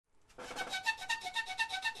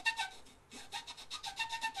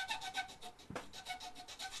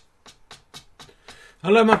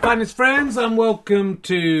Hello, my finest friends, and welcome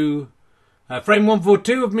to frame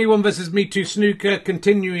 142 of Me 1 versus Me 2 snooker,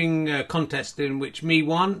 continuing contest in which Me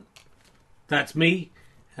 1, that's me,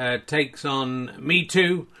 takes on Me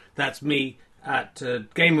 2, that's me, at a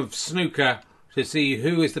game of snooker to see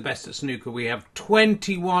who is the best at snooker. We have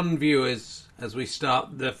 21 viewers as we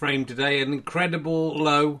start the frame today, an incredible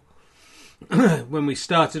low. When we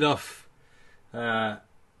started off 10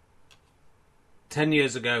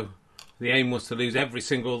 years ago, the aim was to lose every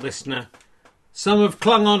single listener. Some have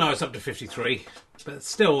clung on. Oh, it's up to 53. But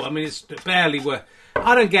still, I mean, it's barely worth...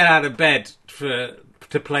 I don't get out of bed to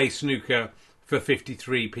play snooker for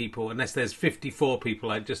 53 people. Unless there's 54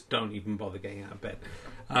 people, I just don't even bother getting out of bed.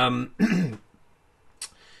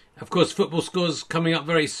 Of course, football scores coming up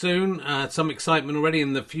very soon. Some excitement already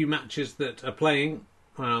in the few matches that are playing.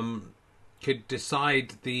 Could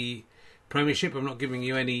decide the Premiership. I'm not giving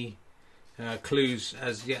you any... clues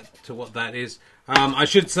as yet to what that is. I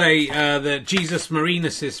should say that Jesus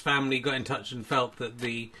Marinas' family got in touch and felt that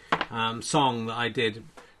the song that I did,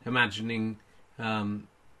 imagining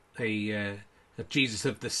a Jesus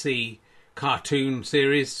of the Sea cartoon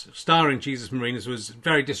series starring Jesus Marinas, was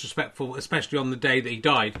very disrespectful, especially on the day that he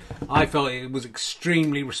died. I felt it was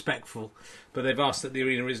extremely respectful, but they've asked that the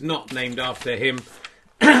arena is not named after him.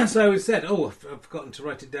 So we said, I've forgotten to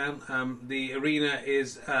write it down. The arena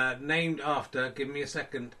is named after, give me a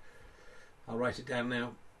second, I'll write it down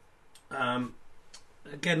now.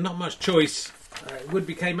 Again, not much choice. It would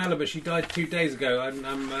be Kay Mellor, but she died 2 days ago.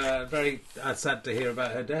 I'm very sad to hear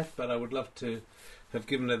about her death, but I would love to have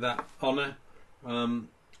given her that honour. The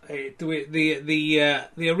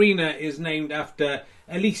arena is named after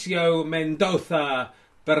Eliseo Mendoza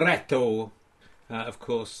Barreto. Of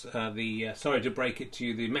course, sorry to break it to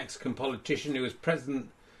you, the Mexican politician who was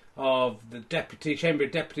president of the Chamber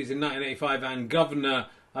of Deputies in 1985 and governor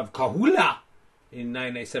of Coahuila in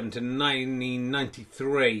 1987 to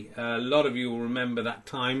 1993. A lot of you will remember that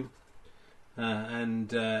time.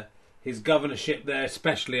 And his governorship there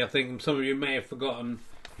especially. I think some of you may have forgotten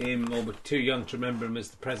him or were too young to remember him as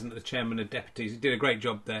the president of the Chairman of Deputies. He did a great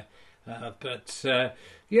job there. But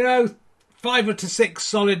 5 to 6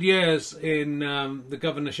 solid years in the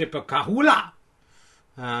governorship of Coahuila.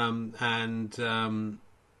 And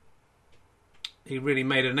he really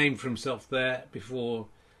made a name for himself there before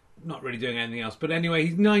not really doing anything else. But anyway,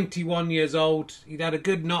 he's 91 years old. He'd had a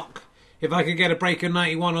good knock. If I could get a break of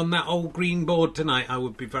 91 on that old green board tonight, I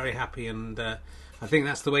would be very happy. And I think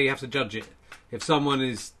that's the way you have to judge it. If someone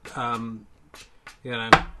is,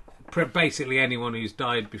 basically anyone who's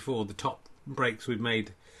died before the top breaks we've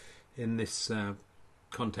made in this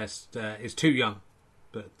contest is too young,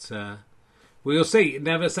 but we'll see.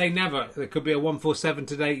 Never say never. There could be a 147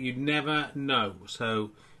 today. You never know.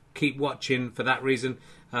 So keep watching for that reason.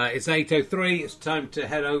 It's 8:03. It's time to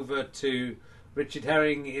head over to Richard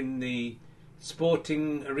Herring in the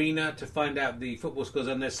sporting arena to find out the football scores.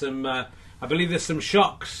 And there's some, I believe, there's some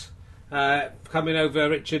shocks coming over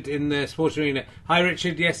Richard in the sporting arena. Hi,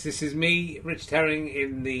 Richard. Yes, this is me, Richard Herring,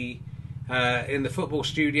 in the football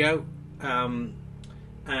studio, and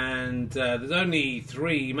there's only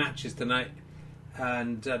 3 matches tonight,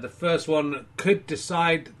 and the first one could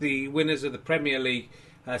decide the winners of the Premier League.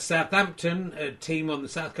 Southampton, a team on the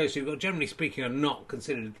south coast who, generally speaking, are not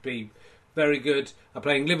considered to be very good, are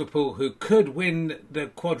playing Liverpool, who could win the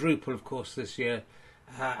quadruple, of course, this year.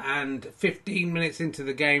 And 15 minutes into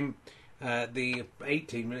the game, the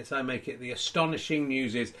 18 minutes, I make it, the astonishing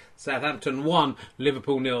news is Southampton 1,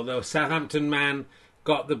 Liverpool 0. The Southampton man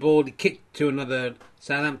got the ball, he kicked to another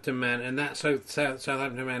Southampton man, and that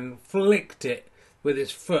Southampton man flicked it with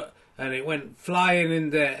his foot, and it went flying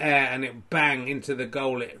in the air, and it bang into the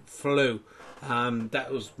goal, it flew.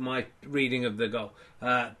 That was my reading of the goal.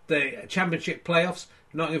 The Championship playoffs,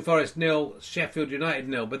 Nottingham Forest 0, Sheffield United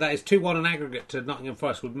 0, but that is 2-1 in aggregate to Nottingham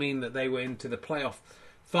Forest, would mean that they were into the playoff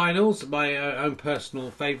finals, my own personal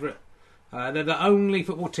favourite. They're the only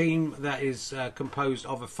football team that is composed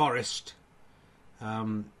of a forest. So,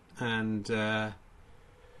 I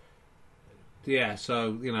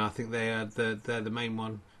think they're the main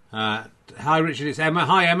one. Hi, Richard, it's Emma.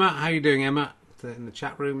 Hi, Emma. How are you doing, Emma? In the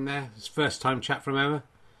chat room there. It's first time chat from Emma.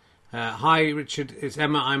 Hi, Richard, it's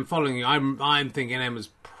Emma. I'm following you. I'm thinking Emma's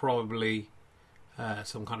probably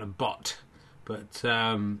some kind of bot. But,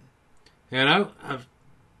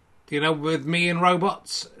 with me and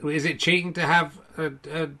robots, is it cheating to have a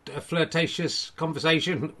flirtatious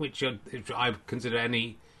conversation, which I consider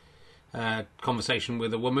any conversation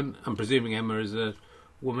with a woman? I'm presuming Emma is a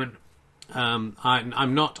woman.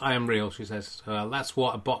 I'm not. I am real, she says. That's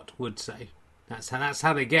what a bot would say. That's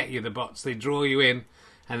how they get you, the bots. They draw you in,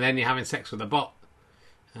 and then you're having sex with a bot.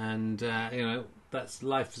 And, that's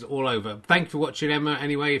life is all over. Thank you for watching, Emma,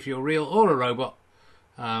 anyway, if you're real or a robot.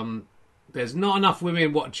 There's not enough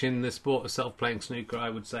women watching the sport of self-playing snooker, I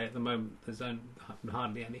would say, at the moment. There's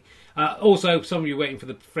hardly any. Also, some of you waiting for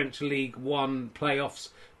the French League One playoffs.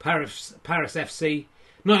 Paris FC.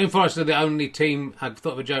 Nottingham Forest are the only team, I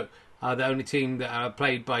thought of a joke, the only team that are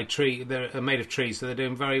played by tree. They're made of trees, so they're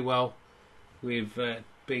doing very well. We've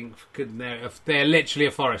been good there. They're literally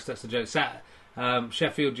a forest, that's the joke.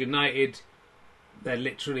 Sheffield United, they're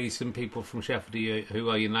literally some people from Sheffield who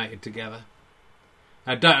are united together.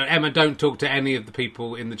 Emma, don't talk to any of the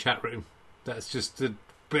people in the chat room. That's just a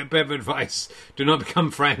bit of advice. Do not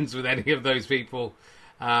become friends with any of those people.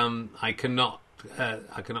 I cannot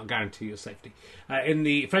guarantee your safety. In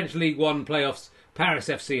the French League One playoffs, Paris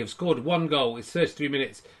FC have scored 1 goal. It's 33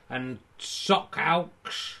 minutes, and Sochaux,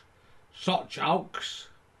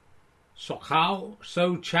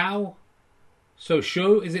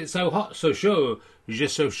 is it so hot?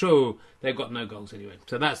 Just so show. They've got no goals anyway.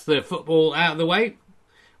 So that's the football out of the way.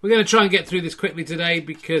 We're going to try and get through this quickly today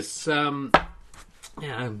because, I'm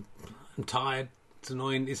tired. It's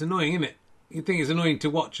annoying. It's annoying, isn't it? You think it's annoying to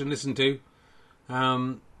watch and listen to.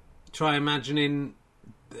 Try imagining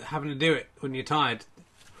having to do it when you're tired.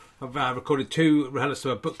 I've recorded 2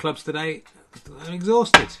 rehearsal book clubs today. I'm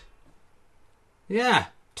exhausted. Yeah,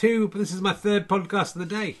 2. But this is my 3rd podcast of the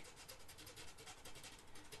day.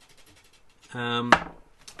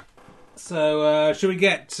 So should we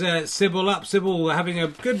get Sybil up? Sybil having a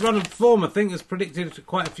good run of form, I think, has predicted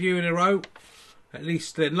quite a few in a row. At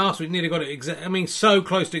least last week nearly got it so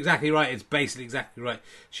close to exactly right. It's basically exactly right.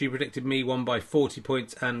 She predicted me won by 40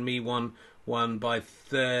 points and me won by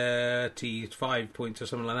 35 points or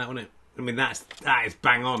something like that, wasn't it? I mean, that is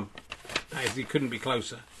bang on. You couldn't be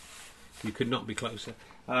closer. You could not be closer.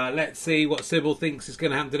 Let's see what Sybil thinks is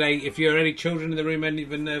going to happen today. If you're any children in the room, any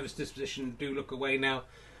of a nervous disposition, do look away now.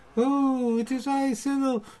 Oh, it is I,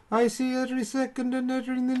 Sybil. I see every second and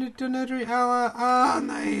every minute and every hour.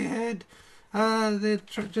 My head.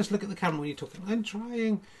 Just look at the camera when you're talking. I'm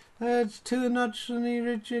trying. It's too much for me,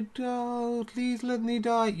 Richard. Oh, please let me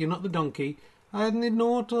die. You're not the donkey. I'm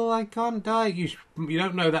immortal. I can't die. You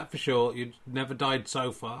don't know that for sure. You've never died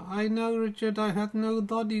so far. I know, Richard. I had no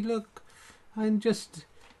body. Look, I'm just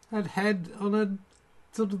a head on a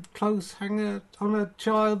sort of close hanger on a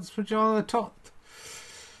child's pajama top.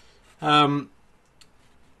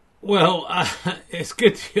 It's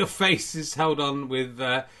good your face is held on with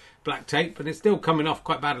black tape, but it's still coming off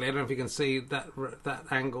quite badly. I don't know if you can see that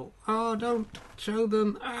angle. Oh, don't show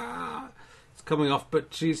them. It's coming off,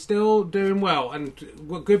 but she's still doing well. And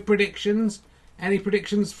good predictions. Any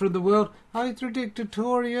predictions for the world? I predicted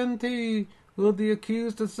Toriente will be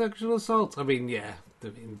accused of sexual assault. I mean, yeah.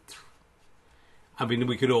 I mean,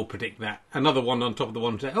 we could all predict that. Another one on top of the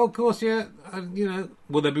one today. Oh, of course, yeah.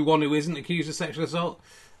 Will there be one who isn't accused of sexual assault?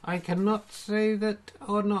 I cannot say that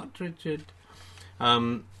or not, Richard.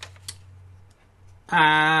 What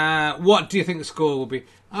do you think the score will be?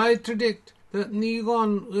 I predict that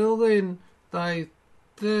Nigon will win by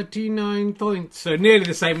 39 points. So nearly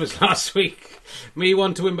the same as last week. Me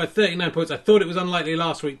won to win by 39 points. I thought it was unlikely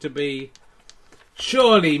last week to be.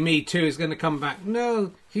 Surely Me Too is going to come back.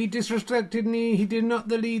 No, he disrespected me. He did not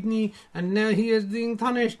lead me. And now he is being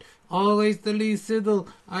punished. Always the lead Sybil.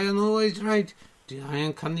 I am always right. I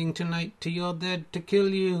am coming tonight to your bed to kill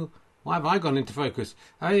you. Why have I gone into focus?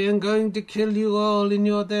 I am going to kill you all in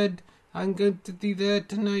your bed. I'm going to be there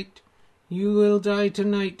tonight. You will die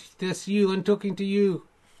tonight. That's you. I'm talking to you.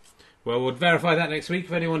 Well, we'll verify that next week.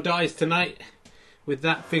 If anyone dies tonight with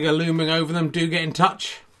that figure looming over them, do get in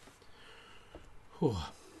touch. We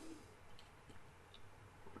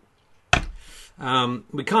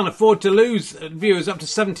can't afford to lose viewers. Up to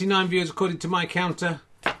 79 viewers according to my counter.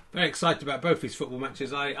 Very excited about both these football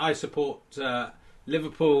matches. I support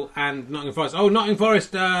Liverpool and Nottingham Forest. Oh, Nottingham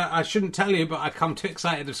Forest, I shouldn't tell you, but I come too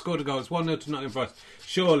excited. They've scored a goal. It's 1-0 to Nottingham Forest.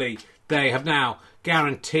 Surely they have now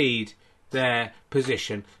guaranteed their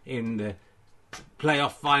position in the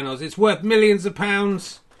playoff finals. It's worth millions of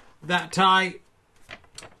pounds, that tie.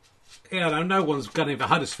 No one's gunning for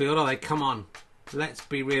Huddersfield, are they? Come on. Let's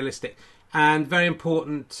be realistic. And very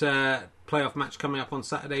important playoff match coming up on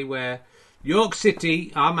Saturday where York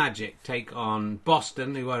City, our Magic, take on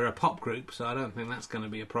Boston, who are a pop group, so I don't think that's going to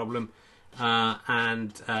be a problem.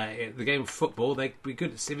 The game of football, they'd be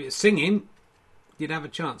good. If it's singing, you'd have a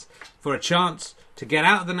chance. For a chance to get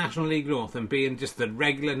out of the National League North and be in just the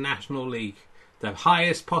regular National League, the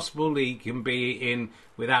highest possible league you can be in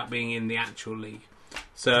without being in the actual league.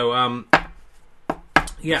 So,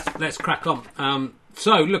 let's crack on.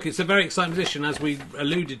 So, look, it's a very exciting position, as we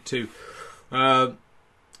alluded to.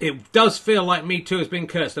 it does feel like Me Too has been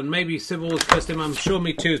cursed, and maybe Sybil has cursed him. I'm sure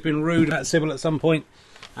Me Too has been rude about Sybil at some point,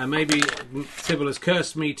 and maybe Sybil has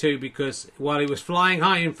cursed Me Too because while he was flying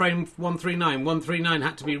high in frame 139, 139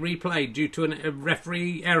 had to be replayed due to a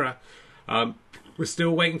referee error. We're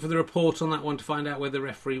still waiting for the report on that one to find out whether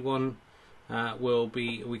referee one will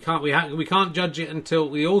be. We can't judge it until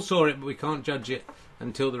we all saw it, but we can't judge it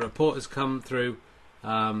until the report has come through.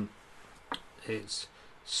 It's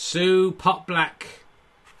Sue Potblack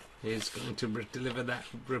is going to deliver that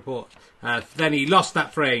report. Then he lost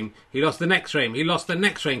that frame. He lost the next frame. He lost the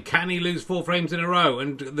next frame. Can he lose 4 frames in a row?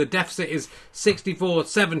 And the deficit is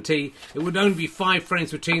 64-70. It would only be 5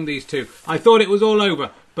 frames between these two. I thought it was all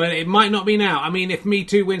over, but it might not be now. I mean, if Me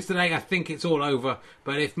Too wins today, I think it's all over.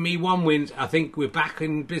 But if Me One wins, I think we're back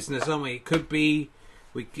in business, aren't we? It could be.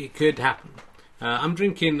 It could happen. I'm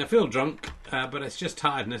drinking. I feel drunk, but it's just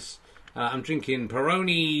tiredness. I'm drinking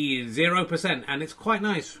Peroni 0%, and it's quite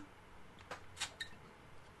nice.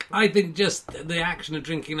 I think just the action of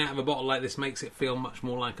drinking out of a bottle like this makes it feel much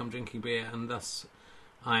more like I'm drinking beer, and thus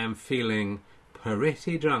I am feeling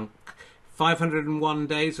pretty drunk. 501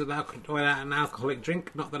 days without an alcoholic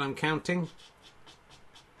drink, not that I'm counting.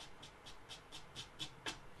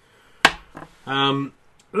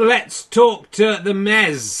 Let's talk to the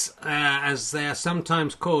Mez, as they are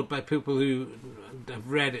sometimes called by people who have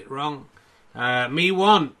read it wrong. Me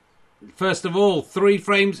One. First of all, 3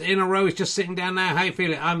 frames in a row. He's just sitting down now. How you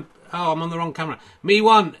feeling? I'm on the wrong camera. Me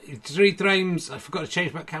One. 3 frames. I forgot to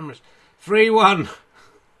change my cameras. 3-1.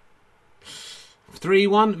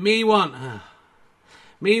 3-1. Me One.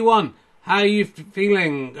 Me One. How are you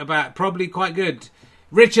feeling about? Probably quite good.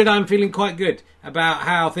 Richard, I'm feeling quite good about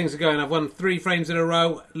how things are going. I've won 3 frames in a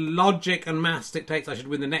row. Logic and maths dictates I should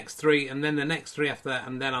win the next 3, and then the next 3 after that,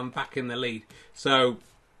 and then I'm back in the lead. So,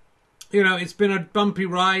 you know, it's been a bumpy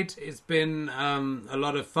ride. It's been a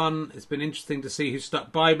lot of fun. It's been interesting to see who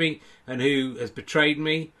stuck by me and who has betrayed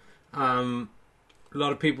me. A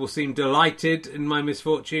lot of people seem delighted in my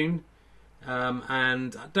misfortune.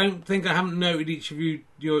 And I don't think I haven't noted each of you,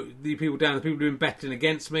 the people down, the people who've been betting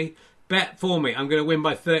against me. Bet for me. I'm going to win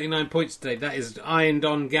by 39 points today. That is ironed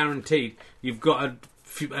on, guaranteed. You've got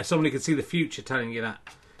somebody who can see the future telling you that.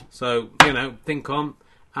 So, you know, think on.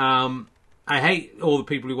 I hate all the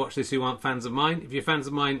people who watch this who aren't fans of mine. If you're fans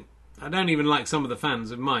of mine, I don't even like some of the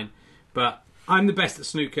fans of mine. But I'm the best at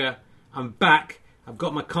snooker. I'm back. I've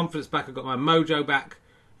got my confidence back. I've got my mojo back.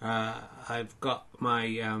 I've got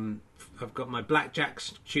my blackjack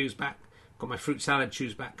shoes back. I've got my fruit salad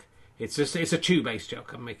shoes back. It's a chew-based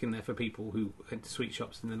joke I'm making there for people who went to sweet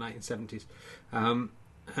shops in the 1970s.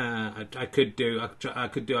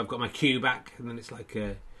 I've got my cue back, and then it's like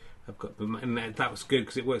and that was good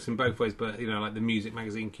because it works in both ways. But you know, like the music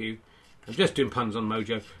magazine cue. I'm just doing puns on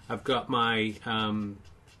Mojo. I've got my can't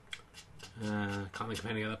think of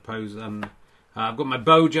any other pose. I've got my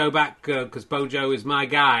Bojo back because Bojo is my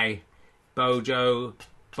guy. Bojo,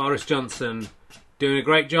 Boris Johnson, doing a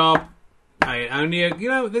great job.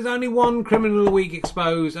 There's only one criminal a week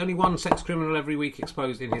exposed, only one sex criminal every week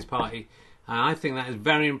exposed in his party. And I think that is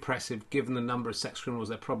very impressive given the number of sex criminals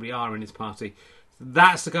there probably are in his party.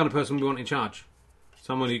 That's the kind of person we want in charge.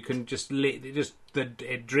 Someone who can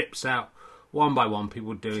it drips out one by one,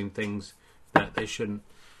 people doing things that they shouldn't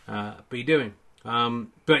be doing.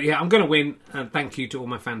 But yeah, I'm going to win. And thank you to all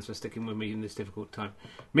my fans for sticking with me in this difficult time.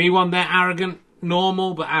 Me One, they're arrogant,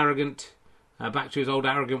 normal but arrogant. Back to his old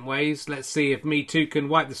arrogant ways. Let's see if Me Too can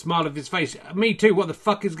wipe the smile off his face. Me Too, what the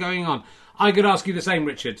fuck is going on? I could ask you the same,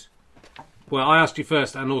 Richard. Well, I asked you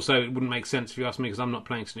first, and also it wouldn't make sense if you asked me because I'm not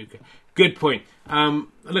playing snooker. Good point.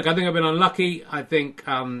 Look, I think I've been unlucky. I think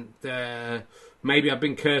maybe I've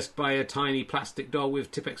been cursed by a tiny plastic doll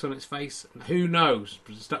with Tipp-Ex on its face. Who knows?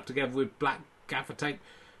 Stuck together with black gaffer tape.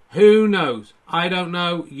 Who knows? I don't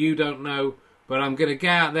know. You don't know. But I'm going to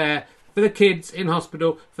get out there for the kids in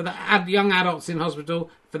hospital, for the young adults in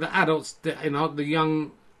hospital, for the adults the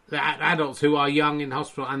adults who are young in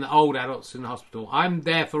hospital, and the old adults in hospital. I'm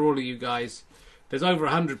there for all of you guys. There's over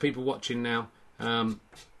 100 people watching now.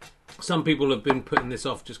 Some people have been putting this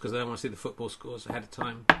off just because they don't want to see the football scores ahead of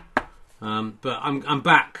time. But I'm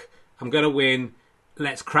back. I'm going to win.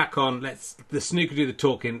 Let's crack on. The snooker do the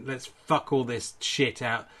talking. Let's fuck all this shit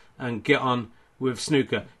out and get on with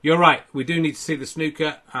snooker. You're right. We do need to see the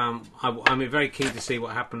snooker. I'm very keen to see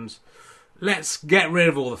what happens. Let's get rid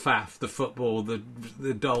of all the faff, the football, the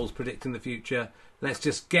dolls predicting the future. Let's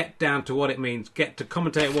just get down to what it means. Get to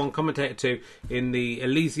commentator 1, commentator 2 in the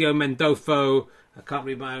Eliseo Mendofo, I can't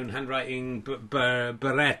read my own handwriting,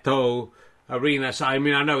 Barreto Arena. So, I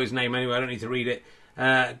mean, I know his name anyway. I don't need to read it.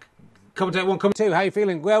 Commentator 1, commentator 2. How are you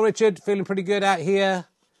feeling? Well, Richard, feeling pretty good out here.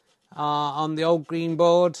 on the old green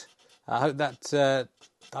board. I hope that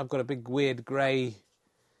I've got a big weird grey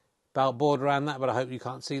belt board around that, but I hope you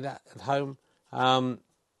can't see that at home.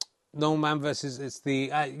 Norman versus it's the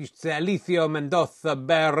Alicio Mendoza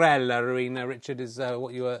Barrel Arena. Richard is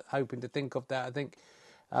what you were hoping to think of there, I think.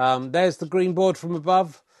 There's the green board from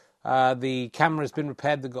above. The camera's been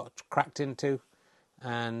repaired, that got cracked into.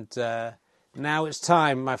 And now it's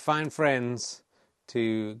time, my fine friends,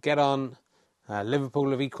 to get on.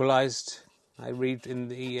 Liverpool have equalised. I read in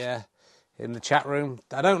the chat room.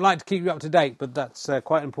 I don't like to keep you up to date, but that's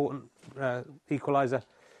quite important. Equaliser.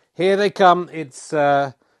 Here they come. It's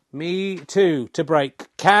Me Too to break.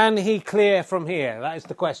 Can he clear from here? That is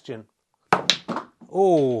the question.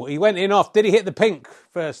 Oh, he went in off. Did he hit the pink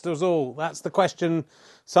first? That was all. That's the question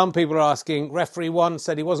some people are asking. Referee 1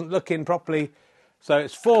 said he wasn't looking properly. So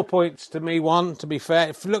it's 4 points to me 1, to be fair.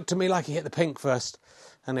 It looked to me like he hit the pink first.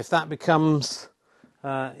 And if that becomes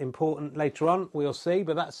important later on, we'll see.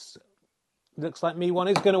 But that's looks like me 1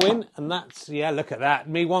 is going to win. And that's, yeah, look at that.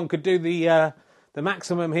 Me 1 could do the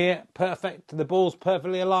maximum here. Perfect. The ball's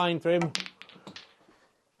perfectly aligned for him.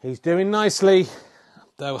 He's doing nicely.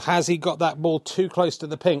 Though, has he got that ball too close to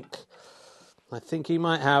the pink? I think he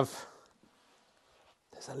might have.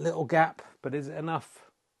 There's a little gap, but is it enough?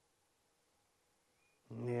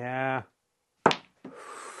 Yeah.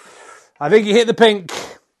 I think he hit the pink.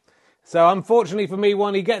 So, unfortunately for me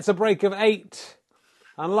 1, he gets a break of 8.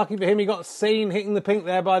 Unlucky for him, he got seen hitting the pink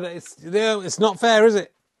there by the... It's not fair, is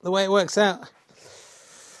it? The way it works out.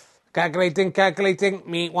 Calculating.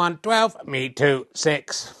 Me 1, 12. Me 2,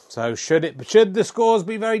 6. So should the scores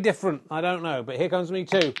be very different? I don't know. But here comes Me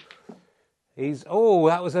Too.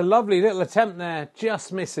 That was a lovely little attempt there.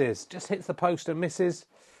 Just misses. Just hits the post and misses.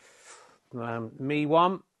 Me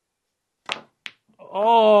 1.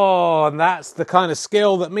 Oh, and that's the kind of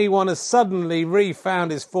skill that Me 1 has suddenly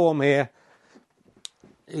refound his form here.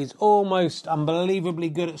 He's almost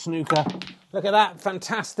unbelievably good at snooker. Look at that.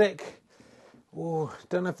 Fantastic. Oh,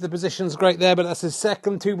 don't know if the position's great there, but that's his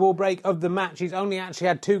second 2-ball break of the match. He's only actually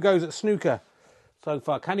had 2 goes at snooker so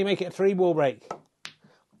far. Can he make it a 3-ball break?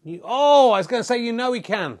 I was going to say, he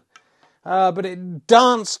can. But it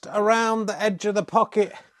danced around the edge of the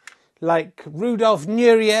pocket like Rudolf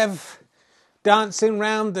Nureyev dancing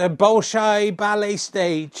around the Bolshoi ballet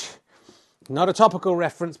stage. Not a topical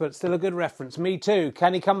reference, but still a good reference. Me Too.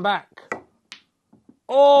 Can he come back?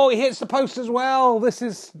 Oh, he hits the post as well. This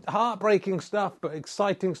is heartbreaking stuff, but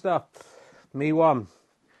exciting stuff. Me 1.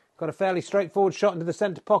 Got a fairly straightforward shot into the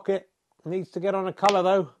centre pocket. Needs to get on a colour,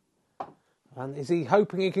 though. And is he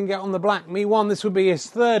hoping he can get on the black? Me 1, this would be his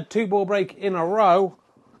third 2-ball break in a row.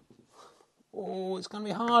 Oh, it's going to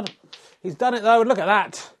be hard. He's done it, though. Look at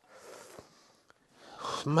that.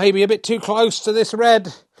 Maybe a bit too close to this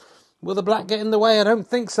red. Will the black get in the way? I don't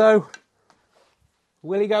think so.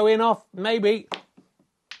 Will he go in off? Maybe.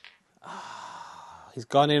 He's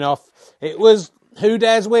gone in off. It was Who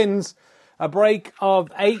Dares Wins. A break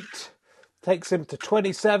of 8. Takes him to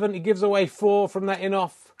 27. He gives away 4 from that in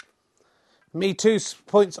off. Me Too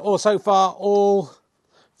points so far all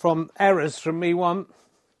from errors from Me 1.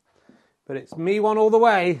 But it's Me 1 all the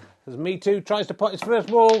way. As Me Too tries to pot his first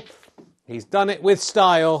ball. He's done it with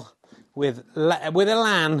style. With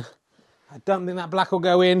elan. I don't think that black will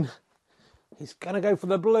go in. He's going to go for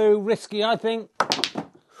the blue. Risky, I think.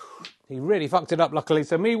 He really fucked it up, luckily.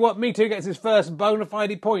 So Me 2 gets his first bona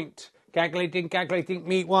fide point. Calculating.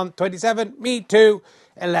 Me 1, 27. Me 2,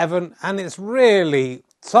 11. And it's really...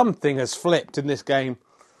 something has flipped in this game.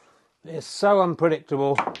 It's so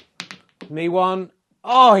unpredictable. Me 1.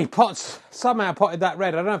 Oh, he somehow potted that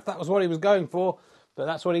red. I don't know if that was what he was going for, but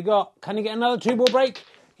that's what he got. Can he get another 2-ball break?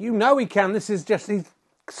 You know he can. This is just... he's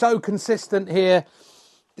so consistent here.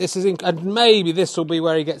 And maybe this will be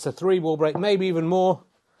where he gets a 3-ball break. Maybe even more.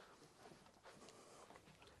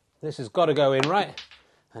 This has got to go in, right?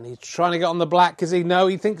 And he's trying to get on the black because he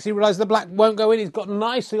realises the black won't go in. He's got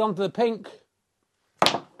nicely onto the pink.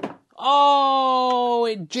 Oh,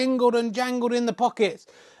 it jingled and jangled in the pockets.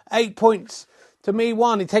 8 points to Me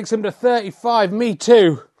 1. It takes him to 35. Me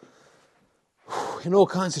Too. In all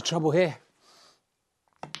kinds of trouble here.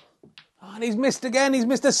 Oh, and he's missed again. He's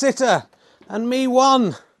missed a sitter. And Me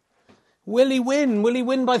 1. Will he win? Will he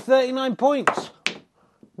win by 39 points?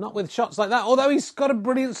 Not with shots like that. Although he's got a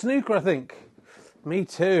brilliant snooker, I think. Me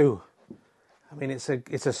Too. I mean, it's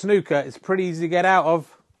a snooker. It's pretty easy to get out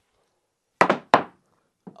of.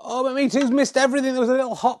 Oh, but Me Too's missed everything. There was a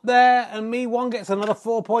little hop there. And Me 1 gets another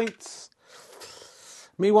 4 points.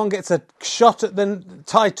 Me 1 gets a shot at the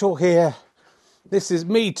title here. This is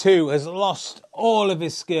Me Too has lost all of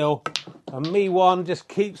his skill. And me one just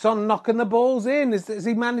keeps on knocking the balls in. Has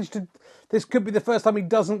he managed to... This could be the first time he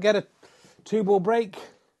doesn't get a 2-ball break.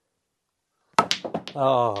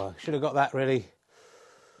 Oh, should have got that, really.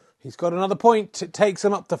 He's got another point. It takes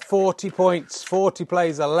him up to 40 points. 40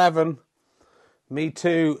 plays 11. Me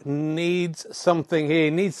too needs something here.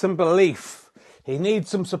 He needs some belief. He needs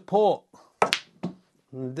some support.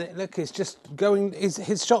 Look, it's just going...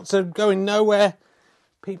 His shots are going nowhere.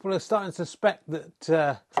 People are starting to suspect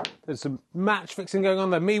that there's some match fixing going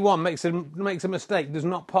on there. Me one makes a mistake. Does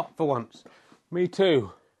not pot for once. Me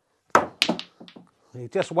two. He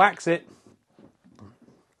just whacks it.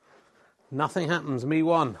 Nothing happens. Me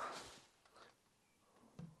one.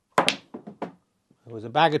 There was a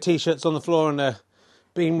bag of T-shirts on the floor and a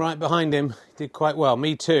beam right behind him. He did quite well.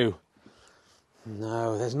 Me too.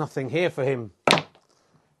 No, there's nothing here for him.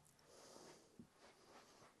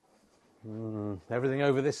 Everything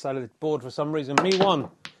over this side of the board for some reason. Me one.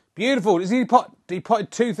 Beautiful. He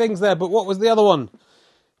potted 2 things there, but what was the other one?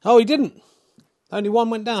 Oh, he didn't. Only one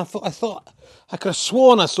went down. I thought I could have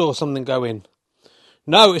sworn I saw something go in.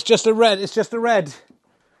 No, it's just a red. It's just a red.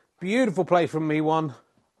 Beautiful play from me one.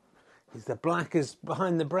 The black is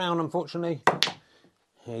behind the brown, unfortunately.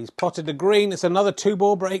 He's potted the green. It's another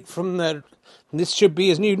 2-ball break from the... This should be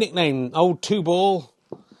his new nickname, Old 2-ball.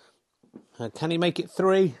 Can he make it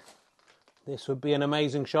 3? This would be an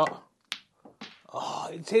amazing shot. Oh,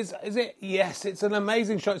 it's his, is it? Yes, it's an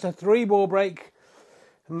amazing shot. It's a 3-ball break.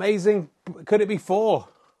 Amazing. Could it be 4?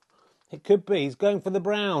 It could be. He's going for the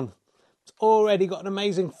brown. It's already got an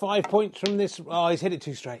amazing 5 points from this. Oh, he's hit it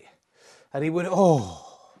too straight. And he would... Oh...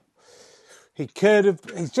 He could have...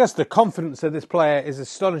 It's just the confidence of this player is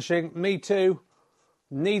astonishing. Me too.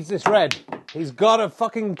 Needs this red. He's got a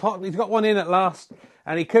fucking pot. He's got one in at last.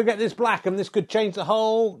 And he could get this black, and this could change the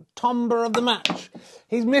whole timbre of the match.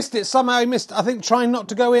 He's missed it. Somehow he missed... I think trying not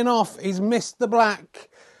to go in off. He's missed the black.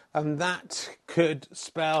 And that could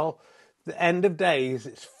spell the end of days.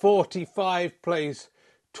 It's 45 plays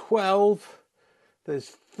 12. There's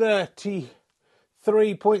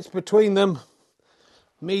 33 points between them.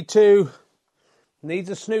 Me too.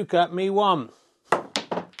 Needs a snooker. Me one.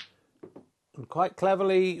 And quite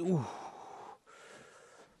cleverly... Ooh.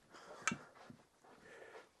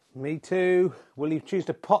 Me too. Will he choose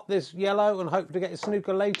to pot this yellow and hope to get his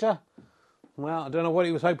snooker later? Well, I don't know what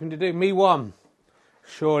he was hoping to do. Me one.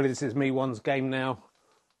 Surely this is me one's game now.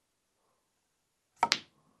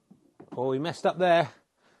 Oh, he messed up there.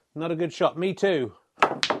 Not a good shot. Me too.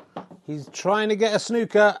 He's trying to get a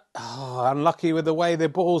snooker. Oh, unlucky with the way the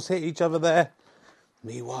balls hit each other there.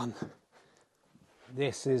 Me one.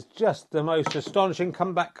 This is just the most astonishing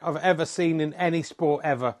comeback I've ever seen in any sport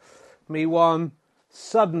ever. Me one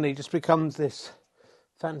suddenly just becomes this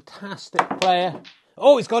fantastic player.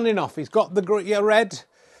 Oh, he's gone in off. He's got the red,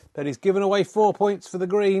 but he's given away 4 points for the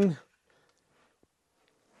green.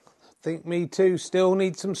 I think me too still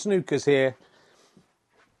needs some snookers here.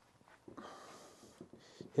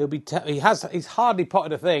 He's hardly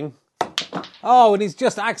potted a thing. Oh, and he's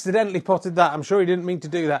just accidentally potted that. I'm sure he didn't mean to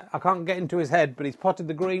do that. I can't get into his head, but he's potted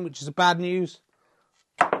the green, which is bad news.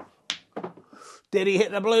 Did he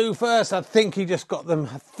hit the blue first? I think he just got them.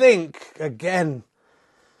 I think, again,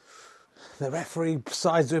 the referee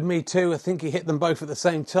sides with me too. I think he hit them both at the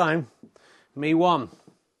same time. Me one.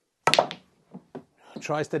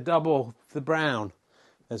 Tries to double the brown.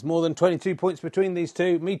 There's more than 22 points between these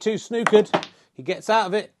two. Me too snookered. He gets out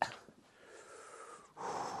of it.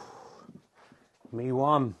 Me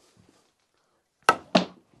one.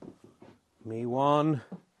 Me one.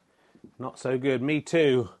 Not so good. Me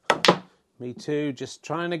too. Me too. Just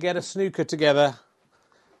trying to get a snooker together.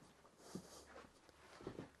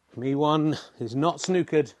 Me one is not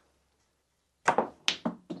snookered.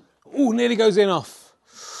 Ooh, nearly goes in off.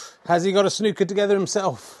 Has he got a snooker together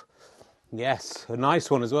himself? Yes, a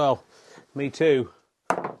nice one as well. Me too.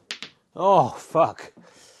 Oh, fuck.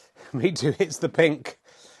 Me too hits the pink.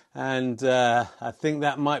 And I think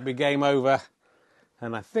that might be game over.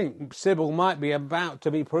 And I think Sybil might be about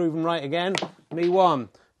to be proven right again. Me one.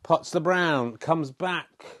 Pots the brown. Comes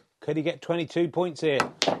back. Could he get 22 points here?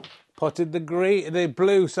 Potted the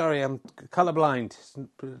blue. Sorry, I'm colourblind.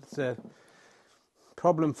 It's a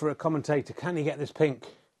problem for a commentator. Can he get this pink?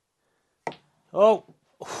 Oh.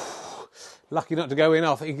 Lucky not to go in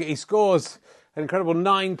off. He scores an incredible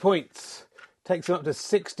 9 points. Takes him up to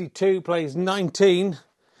 62. Plays 19.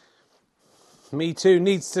 Me too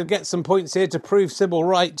needs to get some points here to prove Sybil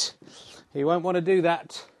right. He won't want to do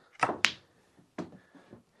that.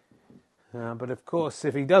 But of course,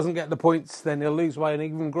 if he doesn't get the points, then he'll lose by an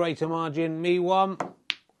even greater margin. Me one.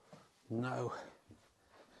 No.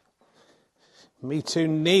 Me Too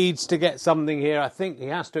needs to get something here. I think he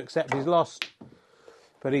has to accept his loss.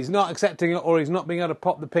 But he's not accepting it, or he's not being able to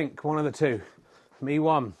pop the pink. One of the two. Me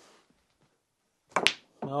 1.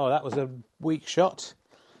 Oh, that was a weak shot.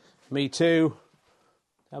 Me Too.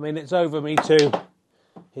 I mean, it's over, Me Too.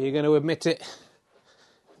 Are you going to admit it?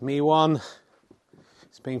 Me 1.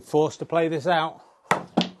 He's being forced to play this out.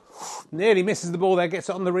 Nearly misses the ball there, gets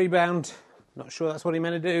it on the rebound. Not sure that's what he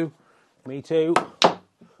meant to do. Me Too.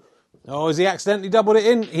 Oh, has he accidentally doubled it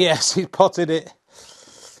in? Yes, he's potted it.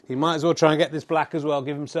 He might as well try and get this black as well,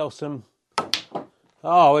 give himself some...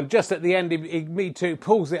 Oh, and just at the end, Me Too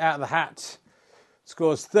pulls it out of the hat.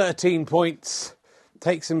 Scores 13 points.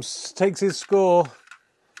 Takes his score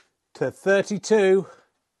to 32.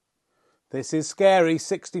 This is scary.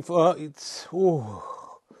 64.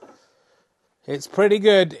 It's pretty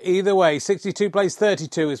good either way. 62 plays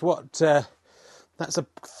 32 is what... that's a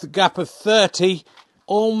gap of 30.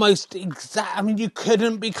 Almost exact. I mean, you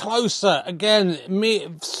couldn't be closer.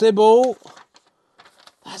 Again, Sybil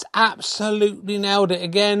has absolutely nailed it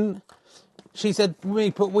again. She said, we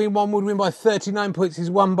one would win by 39 points. He's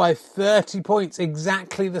won by 30 points.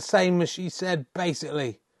 Exactly the same as she said,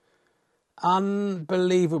 basically.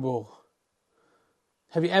 Unbelievable.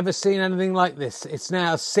 Have you ever seen anything like this? It's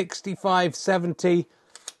now 65-70.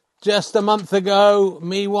 Just a month ago,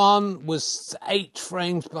 Me 1 was 8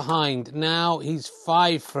 frames behind. Now he's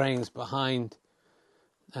 5 frames behind.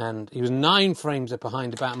 And he was 9 frames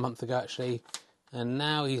behind about a month ago, actually. And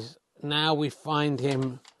now we find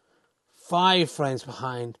him 5 frames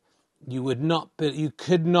behind. You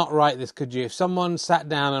could not write this, could you? If someone sat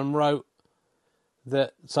down and wrote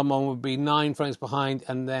that someone would be 9 frames behind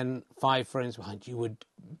and then 5 frames behind, you would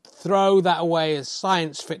throw that away as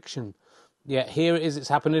science fiction. Yet here it is, it's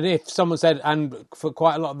happened. And if someone said, and for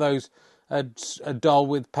quite a lot of those, a doll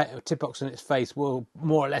with Tipox in its face will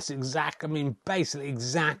more or less basically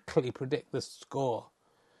exactly predict the score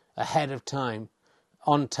ahead of time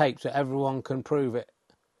on tape so everyone can prove it.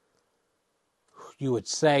 You would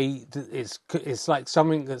say that it's like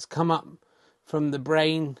something that's come up from the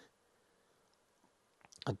brain.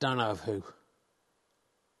 I don't know of who.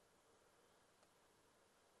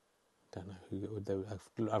 Don't know who it would do.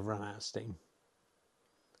 I've run out of steam.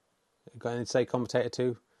 Go ahead and say commentator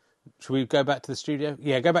 2. Should we go back to the studio?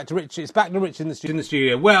 Yeah, go back to Rich. It's back to Rich in the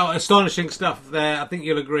studio. Well, astonishing stuff there. I think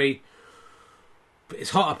you'll agree. But it's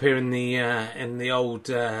hot up here in the old,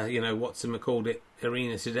 called it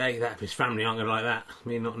arena today. That his family aren't going to like that.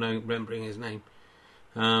 Me not remembering his name.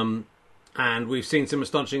 And we've seen some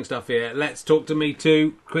astonishing stuff here. Let's talk to Me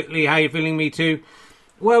Too quickly. How are you feeling, Me Too?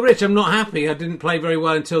 Well, Rich, I'm not happy. I didn't play very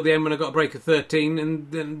well until the end when I got a break of 13,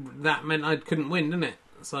 and then that meant I couldn't win, didn't it?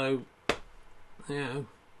 So,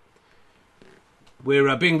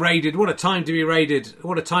 we're being raided. What a time to be raided.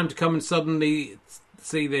 What a time to come and suddenly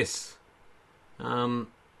see this. Hello,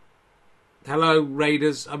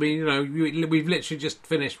 raiders. I mean, we've literally just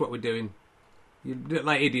finished what we're doing. You look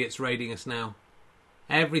like idiots raiding us now.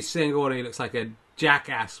 Every single one of you looks like a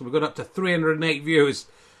jackass. We've got up to 308 viewers.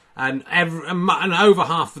 And over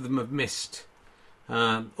half of them have missed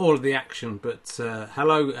all of the action. But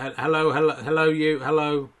hello, you.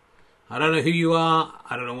 Hello. I don't know who you are.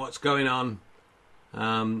 I don't know what's going on.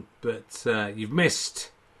 But you've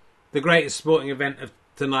missed the greatest sporting event of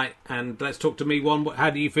tonight. And let's talk to Me 1. How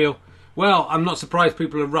do you feel? Well, I'm not surprised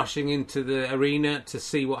people are rushing into the arena to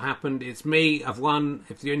see what happened. It's me. I've won.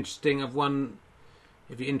 If you're interesting, I've won.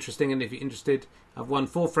 If you're interesting and if you're interested, I've won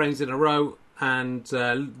 4 frames in a row. And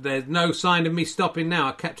there's no sign of me stopping now.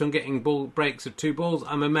 I kept on getting ball breaks of 2 balls.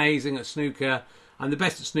 I'm amazing at snooker. I'm the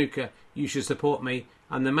best at snooker. You should support me.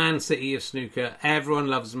 I'm the Man City of snooker. Everyone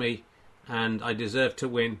loves me. And I deserve to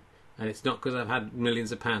win. And it's not because I've had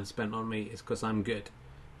millions of pounds spent on me. It's because I'm good.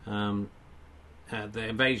 The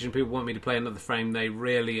invasion people want me to play another frame. They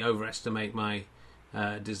really overestimate my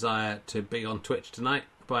desire to be on Twitch tonight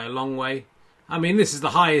by a long way. I mean, this is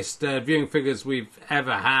the highest viewing figures we've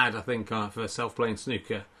ever had, I think, for self-playing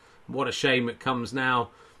snooker. What a shame it comes now.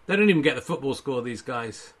 They don't even get the football score, these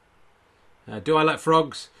guys. Do I like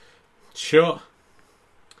frogs? Sure.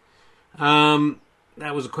 That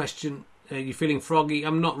was a question. Are you feeling froggy?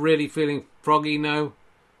 I'm not really feeling froggy, no.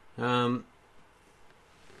 Yeah,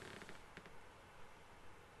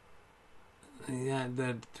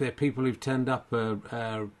 the people who've turned up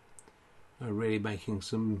are really making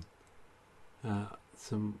some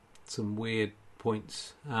weird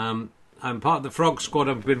points. I'm part of the Frog Squad.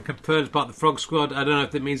 I've been confirmed as part of the Frog Squad. I don't know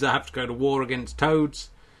if that means I have to go to war against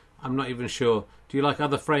toads. I'm not even sure. Do you like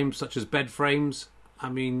other frames such as bed frames? I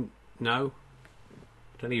mean, no.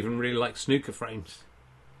 Don't even really like snooker frames.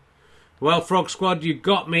 Well, Frog Squad, you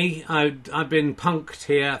got me. I've been punked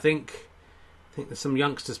here, I think. I think there's some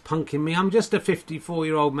youngsters punking me. I'm just a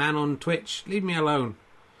 54-year-old man on Twitch. Leave me alone.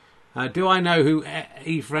 Do I know who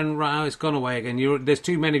Ephraim Rao has gone away again? There's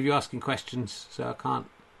too many of you asking questions, so I can't.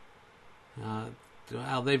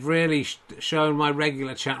 Well, they've really shown my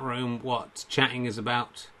regular chat room what chatting is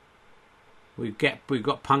about. We've got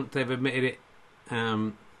punked. They've admitted it.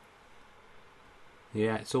 Yeah,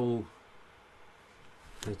 it's all.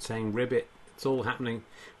 They're saying ribbit. It's all happening.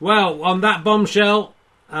 Well, on that bombshell,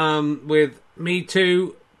 with Me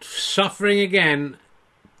Too suffering again,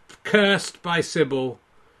 cursed by Sybil.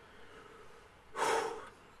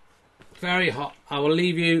 Very hot. I will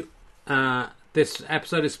leave you. This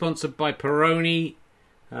episode is sponsored by Peroni,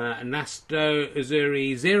 Nasto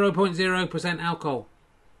Azzurri, 0.0% alcohol.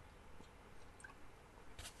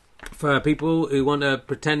 For people who want to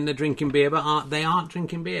pretend they're drinking beer, but they aren't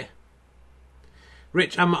drinking beer.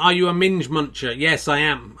 Rich, are you a minge muncher? Yes, I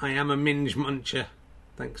am. I am a minge muncher.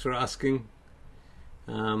 Thanks for asking.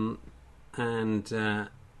 It's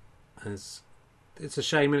a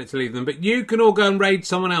shame to leave them. But you can all go and raid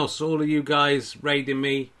someone else. All of you guys raiding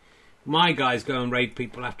me. My guys go and raid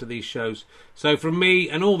people after these shows. So from me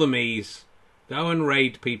and all the me's, go and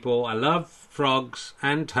raid people. I love frogs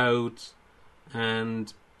and toads.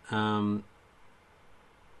 And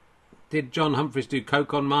did John Humphries do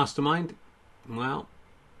coke on Mastermind? Well,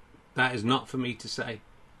 that is not for me to say.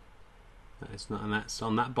 That is not, and that's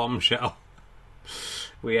on that bombshell.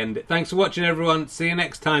 We end it. Thanks for watching, everyone. See you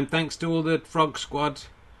next time. Thanks to all the Frog Squad,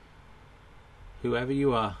 whoever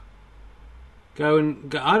you are. Go.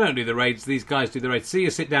 I don't do the raids. These guys do the raids. See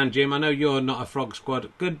you. Sit down, Jim. I know you're not a Frog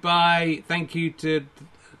Squad. Goodbye. Thank you to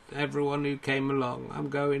everyone who came along. I'm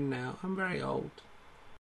going now. I'm very old.